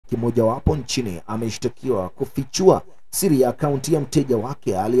benki mojawapo nchini ameshtakiwa kufichua siri ya akaunti ya mteja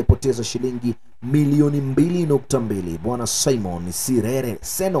wake aliyepoteza shilingi milioni 2.2. Bwana Simon Sirere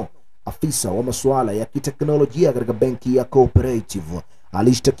Seno, afisa wa masuala ya kiteknolojia katika benki ya Cooperative,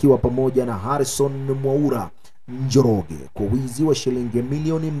 alishtakiwa pamoja na Harrison Mwaura Njoroge kwa wizi wa shilingi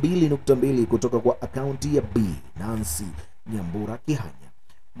milioni 2.2 kutoka kwa akaunti ya B Nancy Nyambura Kihanya.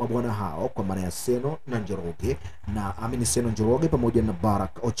 Mabwana hao kwa maana ya Seno na Njoroge na Seno Njoroge pamoja na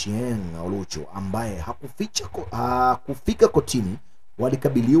Barak Ochieng Olucho ambaye hakufika kotini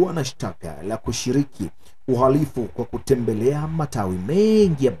walikabiliwa na shtaka la kushiriki uhalifu kwa kutembelea matawi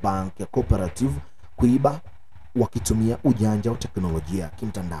mengi ya bank ya Cooperative kuiba wakitumia ujanja wa teknolojia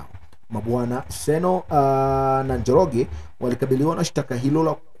kimtandao. Mabwana Seno na Njoroge walikabiliwa na shtaka hilo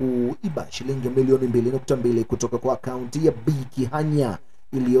la kuiba shilingi milioni 2.2 kutoka kwa akaunti ya B Kihanya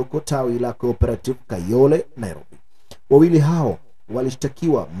iliyoko tawi la Cooperative Kayole, Nairobi. Wawili hao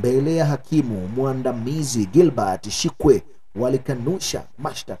walishtakiwa mbele ya hakimu mwandamizi Gilbert Shikwe. Walikanusha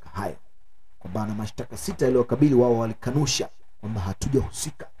mashtaka hayo. Kwa bana mashtaka 6 yaliyokabili wao walikanusha kwamba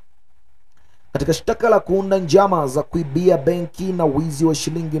hatujahusika. Katika shtaka la kuunda njama za kuibia benki na wizi wa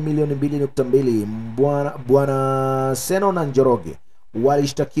shilingi milioni 2.2, bwana Seno na Njoroge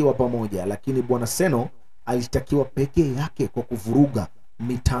walishtakiwa pamoja, lakini bwana Seno alishtakiwa peke yake kwa kuvuruga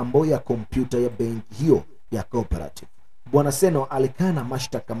mitambo ya kompyuta ya benki hiyo ya Cooperative. Bwana Seno alikana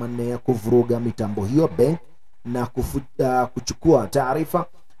mashtaka manne ya kuvuruga mitambo hiyo benki na kuchukua taarifa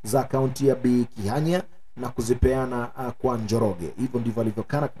za akaunti ya B Kihanya na kuzipeana kwa Njoroge. Hivyo ndivyo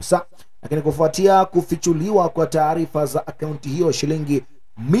alivyokana kabisa. Lakini kufuatia kufichuliwa kwa taarifa za akaunti hiyo, shilingi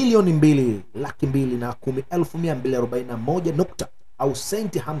milioni 2,210,241 nukta au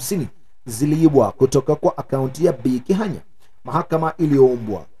senti 50 ziliibwa kutoka kwa akaunti ya B Kihanya. Mahakama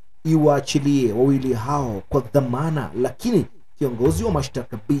iliyoombwa iwaachilie wawili hao kwa dhamana, lakini kiongozi wa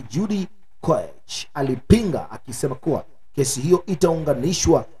mashtaka B Judy Koech alipinga akisema kuwa kesi hiyo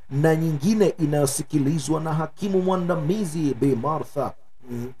itaunganishwa na nyingine inayosikilizwa na hakimu mwandamizi B Martha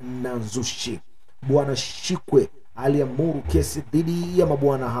Nanzushi. Bwana Shikwe aliamuru kesi dhidi ya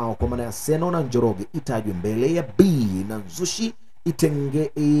mabwana hao kwa maana ya Seno na Njoroge itajwe mbele ya B Nanzushi,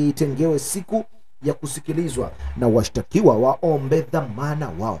 itengewe siku ya kusikilizwa na washtakiwa waombe dhamana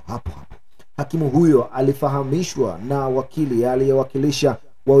wao hapo hapo. Hakimu huyo alifahamishwa na wakili aliyewakilisha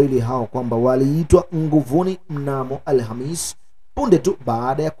wawili hao kwamba waliitwa nguvuni mnamo Alhamis punde tu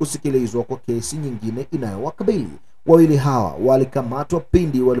baada ya kusikilizwa kwa kesi nyingine inayowakabili. Wawili hawa walikamatwa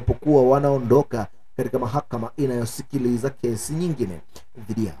pindi walipokuwa wanaondoka katika mahakama inayosikiliza kesi nyingine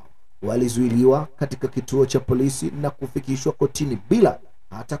dhidi yao. Walizuiliwa katika kituo cha polisi na kufikishwa kotini bila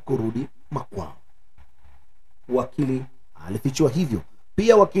hata kurudi makwao. Wakili alifichua hivyo.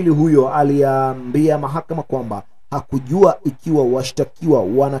 Pia wakili huyo aliambia mahakama kwamba hakujua ikiwa washtakiwa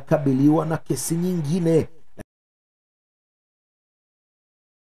wanakabiliwa na kesi nyingine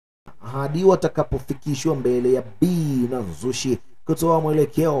hadi watakapofikishwa mbele ya B Nanzushi kutoa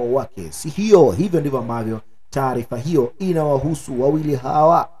mwelekeo wa kesi hiyo. Hivyo ndivyo ambavyo taarifa hiyo inawahusu wawili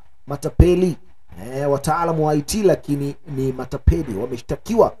hawa matapeli, wataalamu wa IT lakini ni matapeli.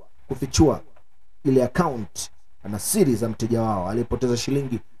 Wameshtakiwa kufichua ile account na siri za mteja wao aliyepoteza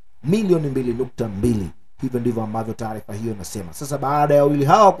shilingi milioni 2.2. Hivyo ndivyo ambavyo taarifa hiyo inasema. Sasa baada ya wawili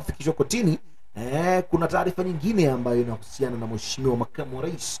hawa kufikishwa kotini, kuna taarifa nyingine ambayo inahusiana na mheshimiwa makamu wa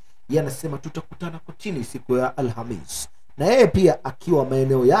rais. Yanasema tutakutana kotini siku ya Alhamis, na yeye pia akiwa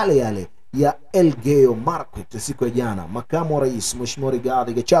maeneo yale yale ya Elgeyo Marakwet siku ya jana. Makamu wa rais mheshimiwa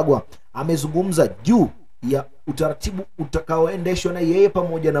Rigathi Gachagua amezungumza juu ya utaratibu utakaoendeshwa na yeye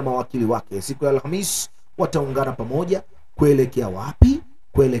pamoja na mawakili wake. Siku ya Alhamis wataungana pamoja kuelekea wapi?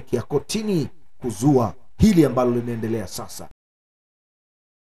 Kuelekea kotini kuzua hili ambalo linaendelea sasa.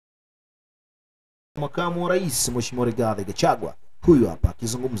 Makamu wa rais mheshimiwa Rigathi Gachagua huyu hapa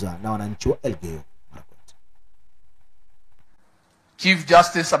akizungumza na wananchi wa Elgeyo Marakwet. Chief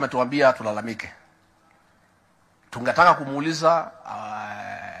Justice ametuambia tulalamike. Tungetaka kumuuliza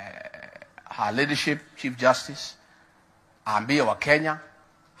her leadership Chief Justice aambie wa Kenya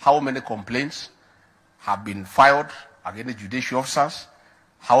how many complaints have been filed against judicial officers,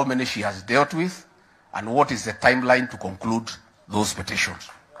 how many she has dealt with, and what is the timeline to conclude those petitions.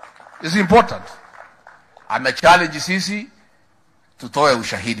 It's important. Amechallenge sisi tutoe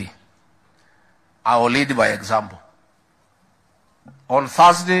ushahidi. I will lead by example. On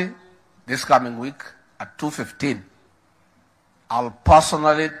Thursday, this coming week, at 2:15, I'll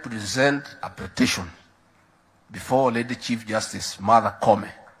personally present a petition before Lady Chief Justice Mother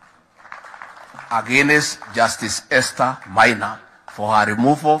Koome against Justice Esther Maina for her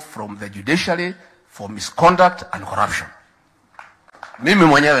removal from the judiciary for misconduct and corruption. Mimi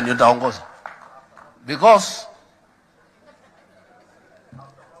mwenyewe ndio nitaongoza. Because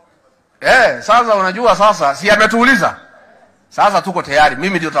sasa unajua sasa si ametuuliza. Sasa tuko tayari.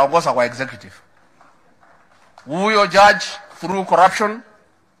 Mimi ndio nitaongoza kwa executive. Huyo judge through corruption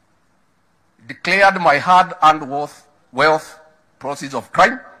declared my hard-earned wealth proceeds of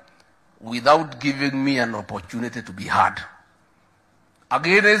crime without giving me an opportunity to be heard.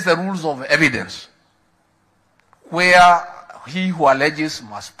 Against the rules of evidence, where he who alleges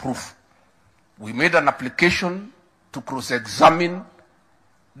must prove. We made an application to cross-examine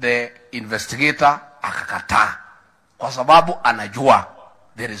the investigator, akakataa. Kwa sababu anajua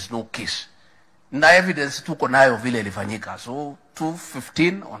there is no case. Na evidence tuko nayo vile ilifanyika. So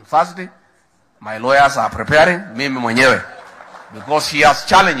 2:15 on Thursday, my lawyers are preparing, mimi mwenyewe. Because he has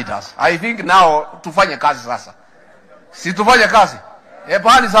challenged us. I think now tufanye kazi sasa. Si tufanye kazi.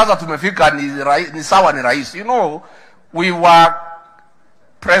 Pahali sasa tumefika ni sawa ni rais. You know, we were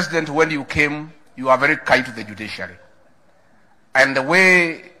president when you came, you are very kind to the judiciary. And the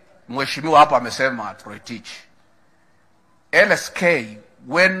way mheshimiwa hapa amesema Troitich, LSK,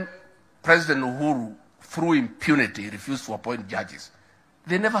 when President Uhuru through impunity refused to appoint judges,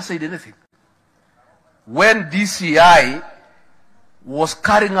 they never said anything. When DCI was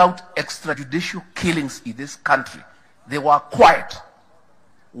carrying out extrajudicial killings in this country, they were quiet.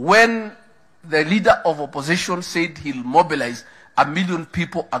 When the leader of opposition said he'll mobilize 1 million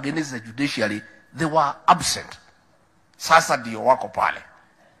people against the judiciary, they were absent. Sasa ndio wako pale.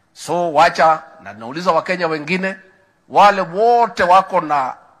 So wacha na nauliza Wakenya wengine, wale wote wako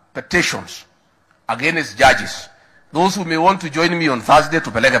na petitions against judges. Those who may want to join me on Thursday,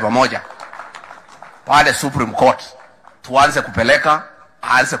 tupeleke pamoja pale Supreme Court. Tuanze kupeleka,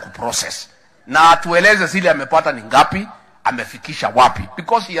 aanze kuprocess. Na tueleze zile amepata ni ngapi, amefikisha wapi.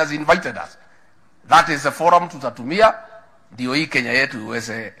 Because he has invited us. That is the forum tutatumia, ndio hii Kenya yetu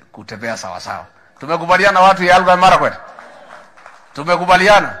iweze kutembea sawa sawa. Tumekubaliana watu ya Elgeyo Marakwet?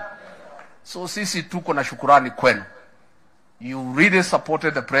 Tumekubaliana? So sisi tuko na shukurani kwenu. You really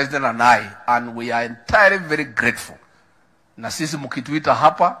supported the president and I, and we are entirely very grateful. Na sisi mkituita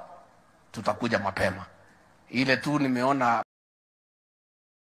hapa, tutakuja mapema. Ile tu nimeona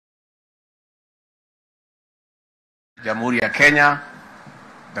Jamhuri ya Kenya,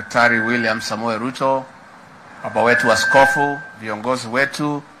 Daktari William Samoei Ruto, baba wetu askofu, viongozi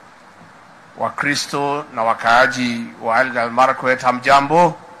wetu, Wakristo na wakaaji wa Elgeyo Marakwet,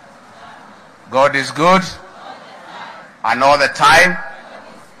 hamjambo? God is good. And all the time.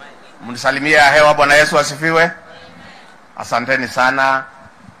 Mnisalimia hewa, Bwana Yesu asifiwe. Asanteni sana.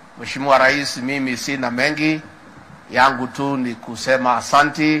 Mheshimiwa Rais, mimi sina mengi. Yangu tu ni kusema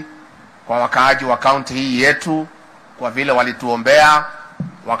asanti kwa wakaaji wa kaunti hii yetu kwa vile walituombea,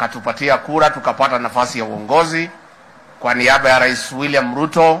 wakatupatia kura, tukapata nafasi ya uongozi. Kwa niaba ya Rais William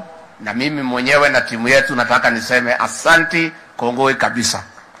Ruto na mimi mwenyewe na timu yetu, nataka niseme asanti kongoi kabisa.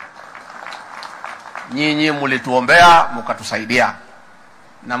 Nyinyi mlituombea, mkatusaidia.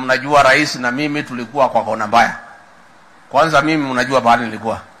 Na mnajua rais na mimi tulikuwa kwa kona mbaya. Kwanza mimi mnajua bado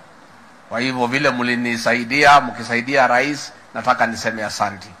nilikuwa. Kwa hivyo vile mlinisaidia, mkisaidia rais, nataka niseme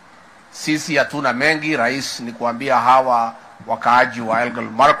asanti. Sisi hatuna mengi, rais, ni kuambia hawa wakaaji wa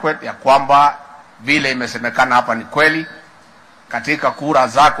Elgeyo Marakwet ya kwamba vile imesemekana hapa ni kweli. Katika kura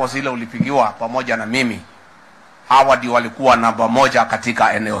zako zile ulipigiwa pamoja na mimi, hawa ndio walikuwa namba 1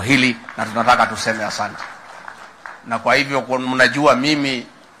 katika eneo hili, na tunataka tuseme asante. Na kwa hivyo mnajua mimi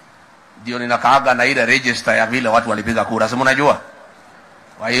ndio ninakaaga na ile register ya vile watu walipiga kura, si mnajua?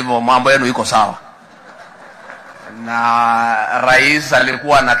 Kwa hivyo mambo yenu iko sawa. Na rais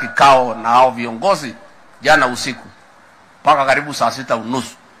alikuwa na kikao na hao viongozi jana usiku mpaka karibu saa 6:30,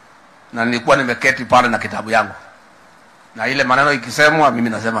 na nilikuwa nimeketi pale na kitabu yangu. Na ile maneno ikisemwa, mimi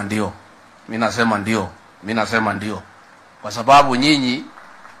nasema ndio. Mimi nasema ndio. Mimi nasema ndio. Kwa sababu nyinyi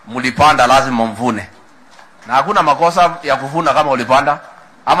mlipanda, lazima mvune. Na hakuna makosa ya kuvuna kama ulipanda.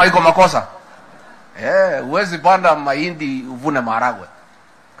 Ama iko makosa? Huwezi panda mahindi uvune maharagwe.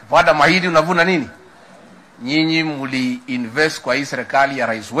 Ukipanda mahindi unavuna nini? Nyinyi muli invest kwa hii serikali ya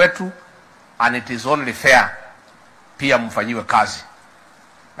rais wetu, and it is only fair pia mfanyiwe kazi.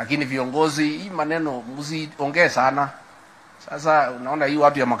 Lakini viongozi, hii maneno msiongee sana. Sasa unaona hii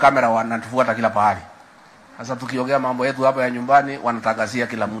watu ya makamera wanatufuata kila pahali. Sasa tukiongea mambo yetu hapa ya nyumbani, wanatangazia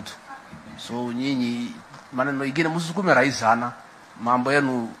kila mtu. So nyinyi maneno mengine msisukume rais sana. Mambo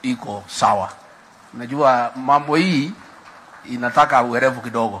yenu iko sawa. Unajua mambo hii inataka uerevu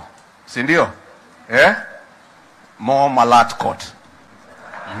kidogo. Si ndio? More malat court.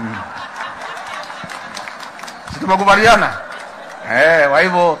 Si tumekubaliana? Kwa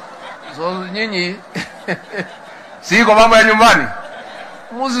hivyo so nyinyi siko mambo ya nyumbani.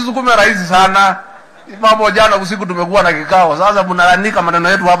 Msisukume rais sana. Mambo jana usiku tumekuwa na kikao. Sasa mnalanika maneno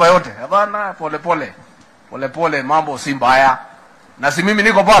yetu hapa yote. Hapana, pole pole. Pole pole, mambo si mbaya. Na si mimi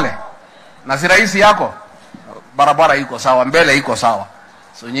niko pale. Na si rais yako. Barabara iko sawa, mbele iko sawa.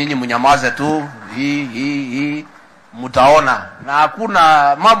 So nyinyi mnyamaze tu, hii mtaona. Na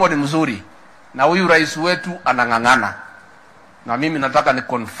hakuna, mambo ni mzuri. Na huyu rais wetu anang'ang'ana. Na mimi nataka ni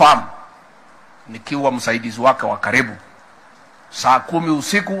confirm nikiwa msaidizi wake wa karibu. Saa 10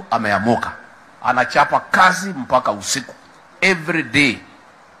 usiku ameamuka. Anachapa kazi mpaka usiku. Every day.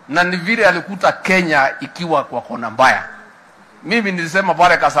 Na ni vile alikuta Kenya ikiwa kwa kona mbaya. Mimi nilisema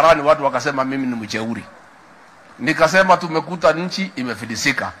pale Kasarani, watu wakasema mimi ni mjeuri. Nikasema tumekuta nchi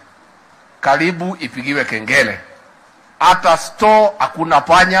imefilisika. Karibu ipigiwe kengele. Hata store hakuna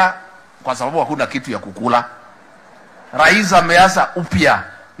panya kwa sababu hakuna kitu ya kukula. Rais ameanza upya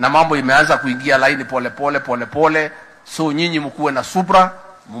na mambo imeanza kuingia laini pole pole. So nyinyi mkuwe na subra,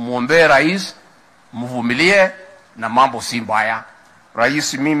 mumuombee rais, mvumilie na mambo si mbaya.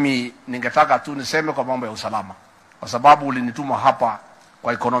 Rais, mimi ningetaka tu niseme kwa mambo ya usalama. Kwa sababu ulinituma hapa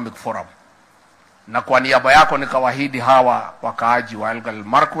kwa Economic Forum. Na kwa niaba yako nikawaahidi hawa wakaaji wa Elgeyo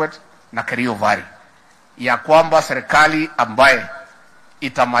Marakwet na Kerio Valley ya kwamba serikali ambaye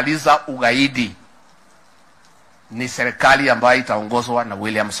itamaliza ugaidi ni serikali ambayo itaongozwa na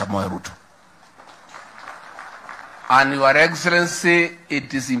William Samoei Ruto. And Your Excellency,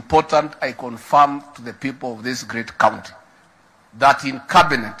 it is important I confirm to the people of this great county that in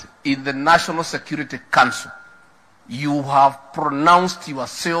cabinet, in the National Security Council, you have pronounced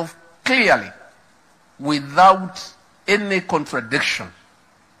yourself clearly without any contradiction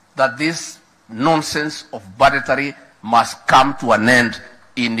that this nonsense of banditry must come to an end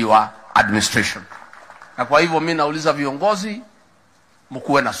in your administration. Na kwa hivyo mimi nauliza viongozi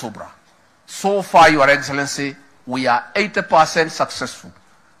mkuwe na subra. So far, Your Excellency, we are 80% successful.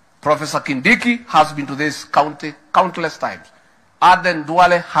 Professor Kindiki has been to this county countless times. Aden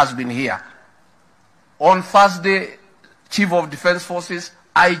Duale has been here. On Thursday, Chief of Defense Forces,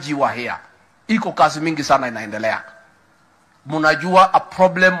 IG were here. Iko kazi mingi sana inaendelea. Munajua a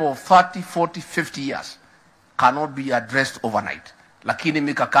problem of 30, 40, 50 years cannot be addressed overnight. Lakini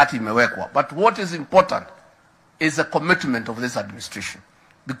mikakati imewekwa. But what is important is the commitment of this administration.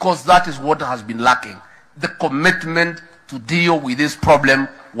 Because that is what has been lacking. The commitment to deal with this problem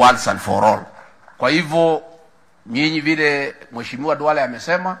once and for all. Kwa hivyo, nyinyi vile Mheshimiwa Duale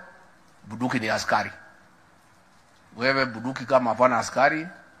amesema, bunduki ni askari. Wewe bunduki kama hapana askari,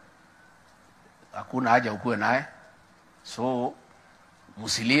 hakuna haja ukuwe naye. So,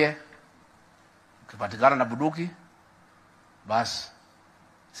 musilie, ukipatikana na bunduki, basi.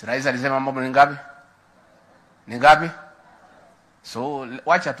 Si rais alisema mambo ni ngapi? Ni ngapi? So,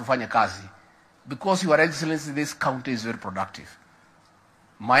 wacha tufanye kazi. Because Your Excellency, this county is very productive.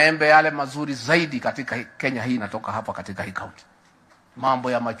 Maembe yale mazuri zaidi katika Kenya hii natoka hapa katika hii county.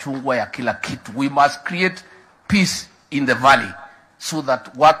 Mambo ya machungwa ya kila kitu. We must create peace in the valley so that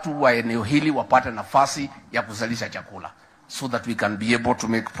watu wa eneo hili wapate nafasi ya kuzalisha chakula. So that we can be able to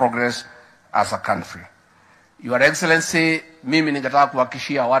make progress as a country. Your Excellency, mimi ningetaka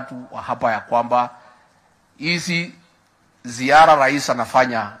kuhakikishia watu wa hapa ya kwamba hizi ziara rais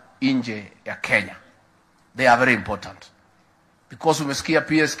anafanya nje ya Kenya, they are very important. Because umesikia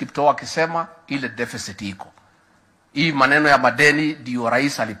PS Kiptoo akisema ile deficit iko. Hii maneno ya madeni ndio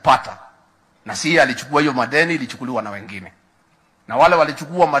rais alipata. Na si alichukua hiyo madeni, ilichukuliwa na wengine. Na wale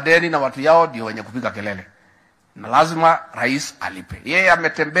walichukua madeni na watu yao ndio wenye kupiga kelele. Na lazima rais alipe. Yeye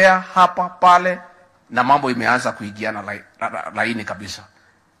ametembea hapa pale na mambo imeanza kuingiana laini kabisa.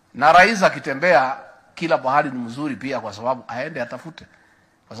 Na rais akitembea kila bahari ni mzuri pia kwa sababu aende atafute.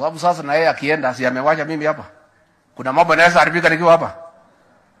 Kwa sababu sasa na yeye akienda si amewacha mimi hapa. Kuna mambo yanaweza haribika nikiwa hapa.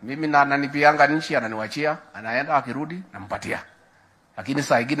 Mimi na ananipianga nchi ananiwachia, anaenda akirudi nampatia. Lakini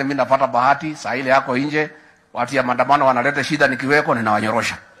saa nyingine mimi napata bahati, saa ile yako nje, watu ya maandamano wanaleta shida nikiweko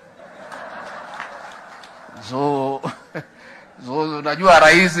ninawanyorosha. So unajua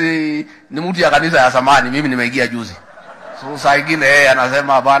rais ni mtu ya kanisa ya zamani, mimi nimeingia juzi. So saa nyingine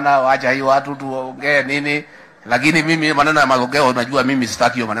anasema bana waacha hii watu tuongee nini, lakini mimi maneno ya magogeo unajua mimi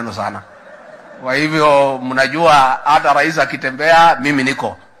sitaki hiyo maneno sana. Kwa hivyo mnajua hata rais akitembea mimi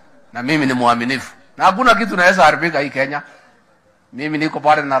niko na mimi ni muaminifu. Na hakuna kitu naweza haribika hii Kenya. Mimi niko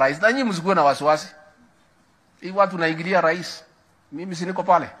pale na rais. Na nyinyi msikuwe na wasiwasi. Hii watu naingilia rais. Mimi si niko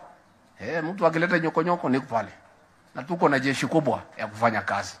pale. Mtu akileta nyokonyoko niko pale. Na tuko na jeshi kubwa ya kufanya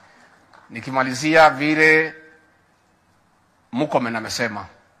kazi. Nikimalizia vile Koome amesema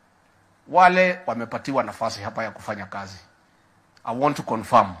wale wamepatiwa nafasi hapa ya kufanya kazi. I want to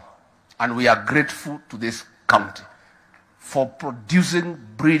confirm and we are grateful to this county for producing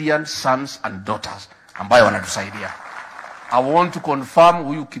brilliant sons and daughters ambayo wanatusaidia. I want to confirm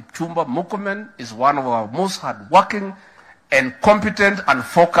huyu Kipchumba Murkomen is one of our most hardworking and competent and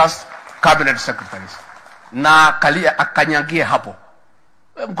focused cabinet secretaries. Na akanyagie hapo.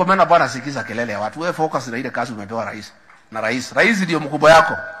 Mkomena bwana sikiza kelele ya watu. Wewe focus na ile kazi umepewa rais. Na rais ndio mkubwa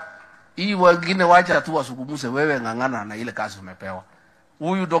yako. Hii wengine wacha tu wasukumuze, wewe ngangana na ile kazi umepewa.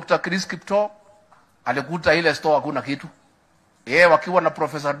 Huyu Dr. Chris Kipto alikuta ile store hakuna kitu. Yeye wakiwa na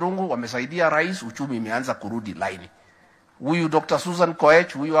Professor Dungu wamesaidia rais, uchumi imeanza kurudi line. Huyu Dr. Susan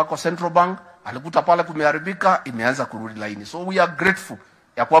Koech, huyu wako Central Bank, alikuta pale kumeharibika, imeanza kurudi line. So we are grateful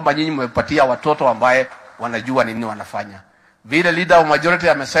ya kwamba nyinyi mmepatia watoto ambaye wanajua nini wanafanya. Vile leader of majority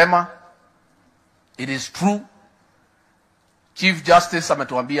amesema, it is true. Chief Justice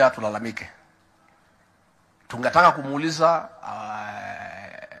ametuambia tulalamike. Tungetaka kumuuliza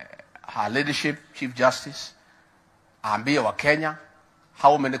her leadership, Chief Justice, aambie wa Kenya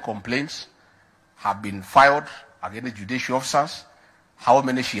how many complaints have been filed against judicial officers, how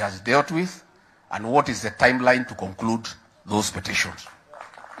many she has dealt with, and what is the timeline to conclude those petitions.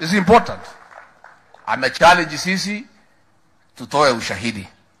 It's important. Amechallenge sisi tutoe ushahidi.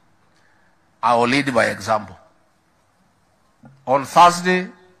 I will lead by example. On Thursday,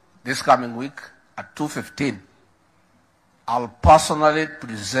 this coming week, at 2:15, I'll personally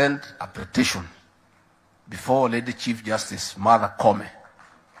present a petition before Lady Chief Justice Mother Koome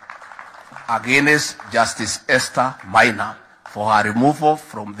against Justice Esther Maina for her removal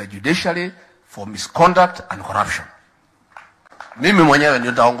from the judiciary for misconduct and corruption. Mimi mwenyewe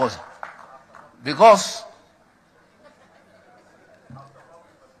ndio nitaongoza. Because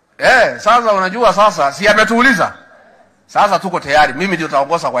sasa unajua sasa si ametuuliza. Sasa tuko tayari, mimi ndio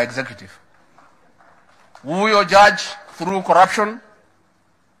nitaongoza kwa executive. Huyo judge through corruption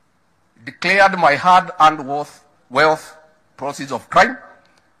declared my hard-earned wealth proceeds of crime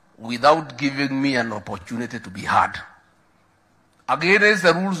without giving me an opportunity to be heard. Against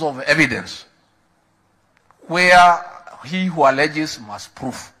the rules of evidence, where he who alleges must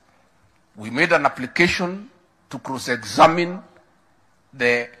prove. We made an application to cross-examine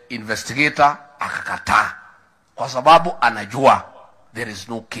the investigator, akakataa. Kwa sababu anajua there is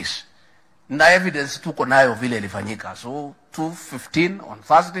no case. Na evidence tuko nayo vile ilifanyika. So 2:15 on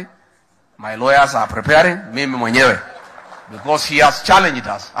Thursday, my lawyers are preparing, mimi mwenyewe, because he has challenged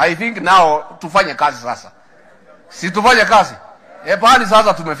us. I think now tufanye kazi sasa. Si tufanye kazi. Pahali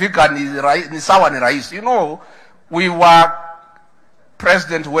sasa tumefika ni sawa ni rais. You know, we were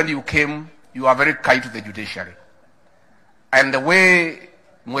president when you came, you are very kind to the judiciary. And the way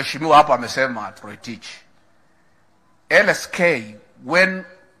mheshimiwa hapa amesema Troitich, LSK, when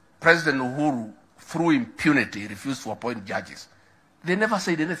President Uhuru, through impunity, refused to appoint judges, they never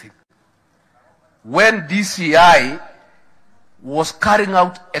said anything. When DCI was carrying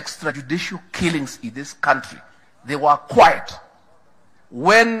out extrajudicial killings in this country, they were quiet.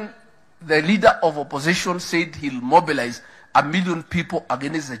 When the leader of opposition said he'll mobilize 1 million people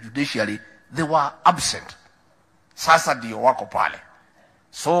against the judiciary, they were absent. Sasa ndio wako pale.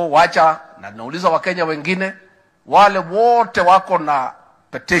 So wacha, na nauliza Wakenya wengine, wale wote wako na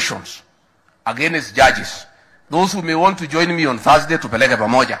petitions against judges, those who may want to join me on Thursday, tupeleke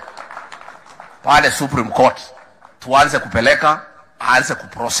pamoja pale Supreme Court, tuanze kupeleka, aanze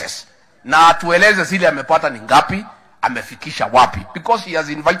kuprocess, na tueleze zile amepata ni ngapi, amefikisha wapi, because he has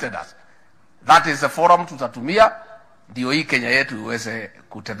invited us. That is the forum tutatumia, ndio hii Kenya yetu iweze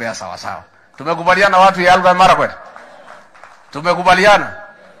kutembea sawa sawa. Tumekubaliana watu ya Elgeyo Marakwet? Tumekubaliana?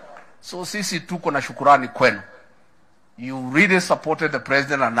 So sisi tuko na shukurani kwenu. You really supported the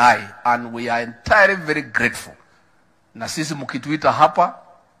president and I, and we are entirely very grateful. Na sisi mkituita hapa,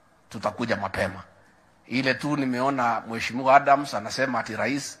 tutakuja mapema. Ile tu nimeona Mheshimiwa Adams anasema ati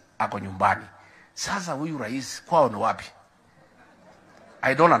rais ako nyumbani. Sasa huyu rais kwao ni wapi?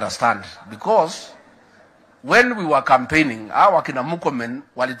 I don't understand, because when we were campaigning, hawa kina Murkomen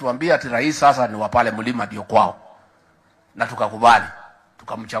walituambia ati rais sasa ni wapale mlima ndio kwao. Na tukakubali,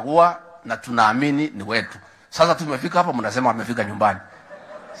 tukamchagua na tunaamini ni wetu. Sasa tumefika hapa mnasema amefika nyumbani.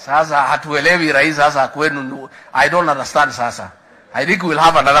 Sasa hatuelewi rais sasa kwenu. I don't understand sasa. I think we'll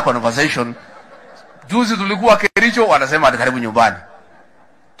have another conversation. Juzi tulikuwa Kericho wanasema karibu nyumbani.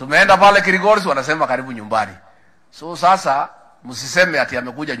 Tumeenda pale Kirigorisi wanasema karibu nyumbani. So sasa msiseme ati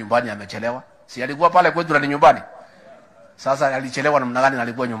amekuja nyumbani amechelewa. Si alikuwa pale kwetu na ni nyumbani. Sasa alichelewa namna gani na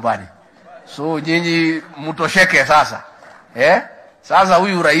alikuwa nyumbani. So nyinyi mtosheke sasa. Sasa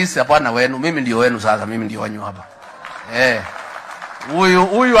huyu rais hapana wenu, mimi ndio wenu sasa, mimi ndio wanyu hapa.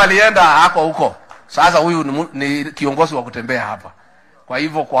 Huyu alienda hako huko. Sasa huyu ni kiongozi wa kutembea hapa. Kwa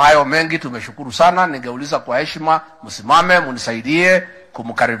hivyo kwa hayo mengi tumeshukuru sana. Ningeuliza kwa heshima msimame munisaidie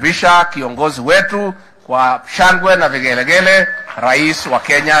kumkaribisha kiongozi wetu kwa shangwe na vigelegele, Rais wa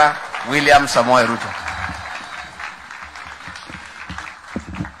Kenya William Samoei Ruto.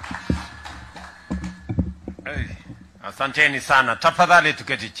 Asanteni sana. Tafadhali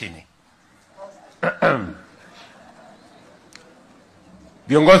tuketi chini.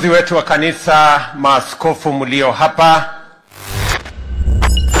 Viongozi wetu wa kanisa, maaskofu mlio hapa,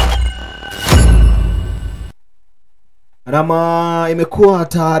 Rama,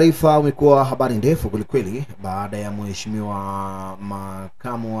 imekuwa habari ndefu kwelikweli baada ya mheshimiwa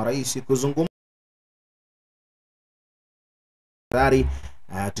makamu wa rais kuzungumza.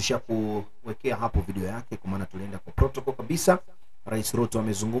 Tushakuwekea hapo video yake kwa maana tulienda kwa protocol kabisa. Rais Ruto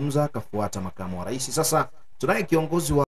amezungumza, kafuata makamu wa rais. Sasa tunaye kiongozi wa